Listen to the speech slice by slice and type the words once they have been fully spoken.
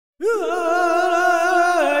The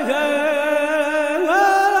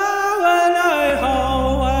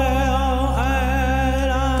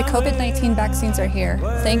COVID-19 vaccines are here.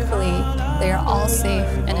 Thankfully, they are all safe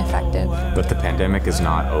and effective. But the pandemic is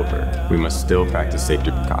not over. We must still practice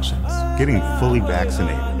safety precautions. Getting fully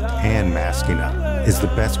vaccinated and masking up is the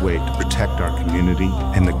best way to protect our community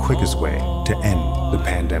and the quickest way to end the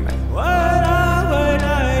pandemic.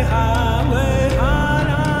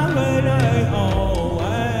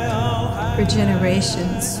 For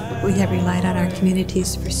generations, we have relied on our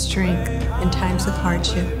communities for strength in times of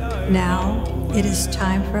hardship. Now, it is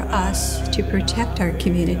time for us to protect our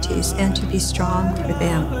communities and to be strong for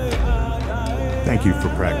them. Thank you for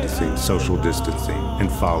practicing social distancing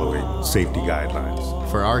and following safety guidelines.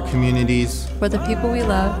 For our communities, For the people we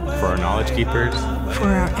love, For our knowledge keepers, For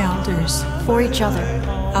our elders, For each other.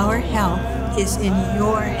 our health is in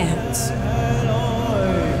your hands.